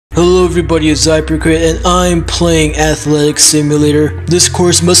Hello everybody, it's Zypercrit and I'm playing Athletics Simulator. This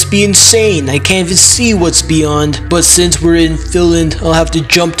course must be insane, I can't even see what's beyond. But since we're in Finland, I'll have to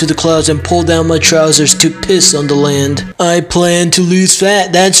jump to the clouds and pull down my trousers to piss on the land. I plan to lose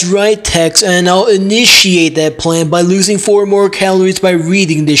fat, that's right Tex, and I'll initiate that plan by losing 4 more calories by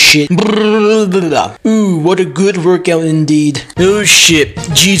reading this shit. Ooh, what a good workout indeed. Oh shit,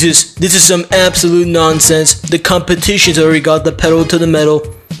 Jesus, this is some absolute nonsense. The competition's already got the pedal to the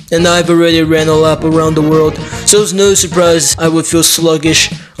metal. And I've already ran a lap around the world, so it's no surprise I would feel sluggish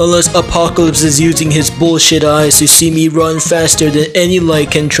unless Apocalypse is using his bullshit eyes to see me run faster than any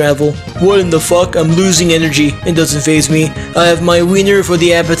light can travel. What in the fuck? I'm losing energy. It doesn't faze me. I have my wiener for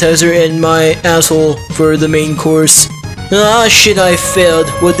the appetizer and my asshole for the main course. Ah shit, I failed.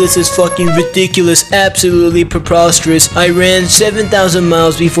 Well, this is fucking ridiculous, absolutely preposterous. I ran 7,000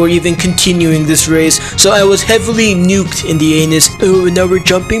 miles before even continuing this race, so I was heavily nuked in the anus. Oh, now we're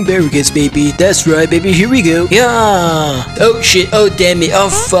jumping barricades, baby. That's right, baby, here we go. Yeah. Oh shit, oh damn it, oh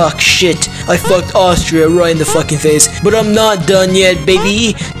fuck, shit. I fucked Austria right in the fucking face. But I'm not done yet,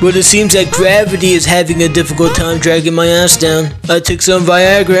 baby. But it seems that gravity is having a difficult time dragging my ass down. I took some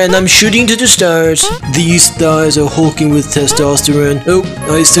Viagra and I'm shooting to the stars. These thighs are hulking with testosterone. Oh,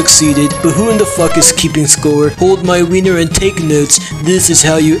 I succeeded. But who in the fuck is keeping score? Hold my wiener and take notes. This is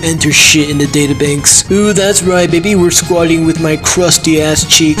how you enter shit in the databanks. Ooh, that's right, baby. We're squatting with my crusty ass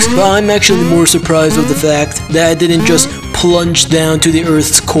cheeks. But I'm actually more surprised of the fact that I didn't just plunge down to the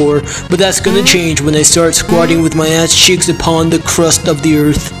earth's core. But that's gonna change when I start squatting with my ass cheeks upon the crust of the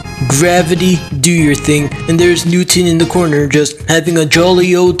earth. Gravity, do your thing, and there's Newton in the corner just having a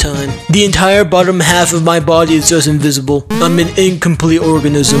jolly old time. The entire bottom half of my body is just invisible. I'm an incomplete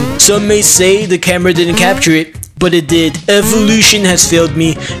organism. Some may say the camera didn't capture it, but it did. Evolution has failed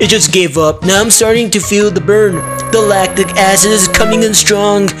me. It just gave up. Now I'm starting to feel the burn. The lactic acid is coming in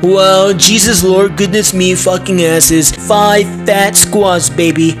strong. Wow, Jesus Lord, goodness me, fucking asses. 5 fat squats,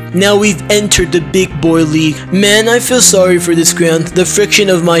 baby. Now we've entered the big boy league. Man, I feel sorry for this ground. The friction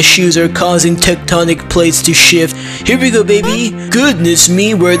of my shoes are causing tectonic plates to shift. Here we go, baby. Goodness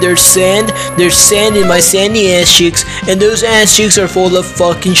me, where there's sand in my sandy ass cheeks, and those ass cheeks are full of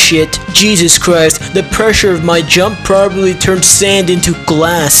fucking shit. Jesus Christ, the pressure of my jump probably turned sand into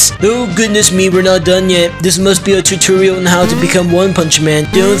glass. Oh goodness me, we're not done yet. This must be a tutorial on how to become One Punch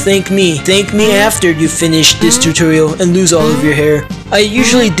Man. Don't thank me. Thank me after you finish this tutorial and lose all of your hair. I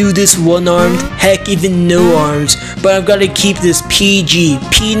usually do this one-armed, heck even no arms, but I've got to keep this PG,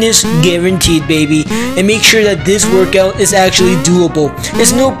 penis guaranteed, baby, and make sure that this workout is actually doable.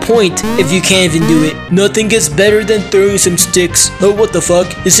 There's no point if you can't even do it. Nothing gets better than throwing some sticks. Oh, what the fuck?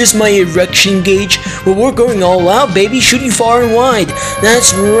 Is this my erection gauge? Well, we're going all out, baby, shooting far and wide.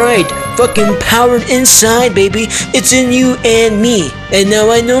 That's right. Fucking powered inside, baby. It's in you and me. And now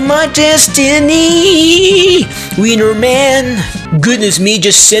I know my destiny. Wiener man. Goodness me,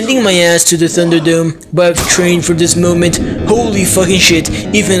 just sending my ass to the Thunderdome. But I've trained for this moment. Holy fucking shit.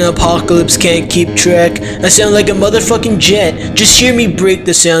 Even Apocalypse can't keep track. I sound like a motherfucking jet. Just hear me break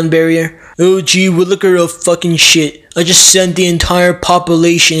the sound barrier. Oh gee, well look at fucking shit. I just sent the entire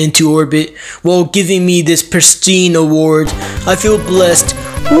population into orbit while giving me this pristine award. I feel blessed.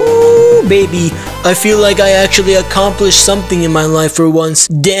 Ooh, baby. I feel like I actually accomplished something in my life for once.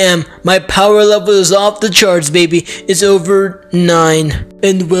 Damn, my power level is off the charts, baby. It's over 9.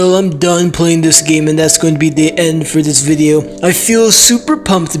 And well, I'm done playing this game and that's going to be the end for this video. I feel super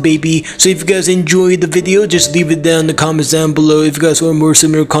pumped, baby. So if you guys enjoyed the video, just leave it down in the comments down below if you guys want more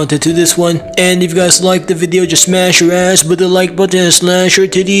similar content to this one. And if you guys liked the video, just smash your ass with the like button and slash your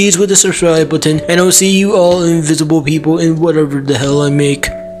titties with the subscribe button. And I'll see you all invisible people in whatever the hell I make.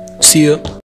 See ya.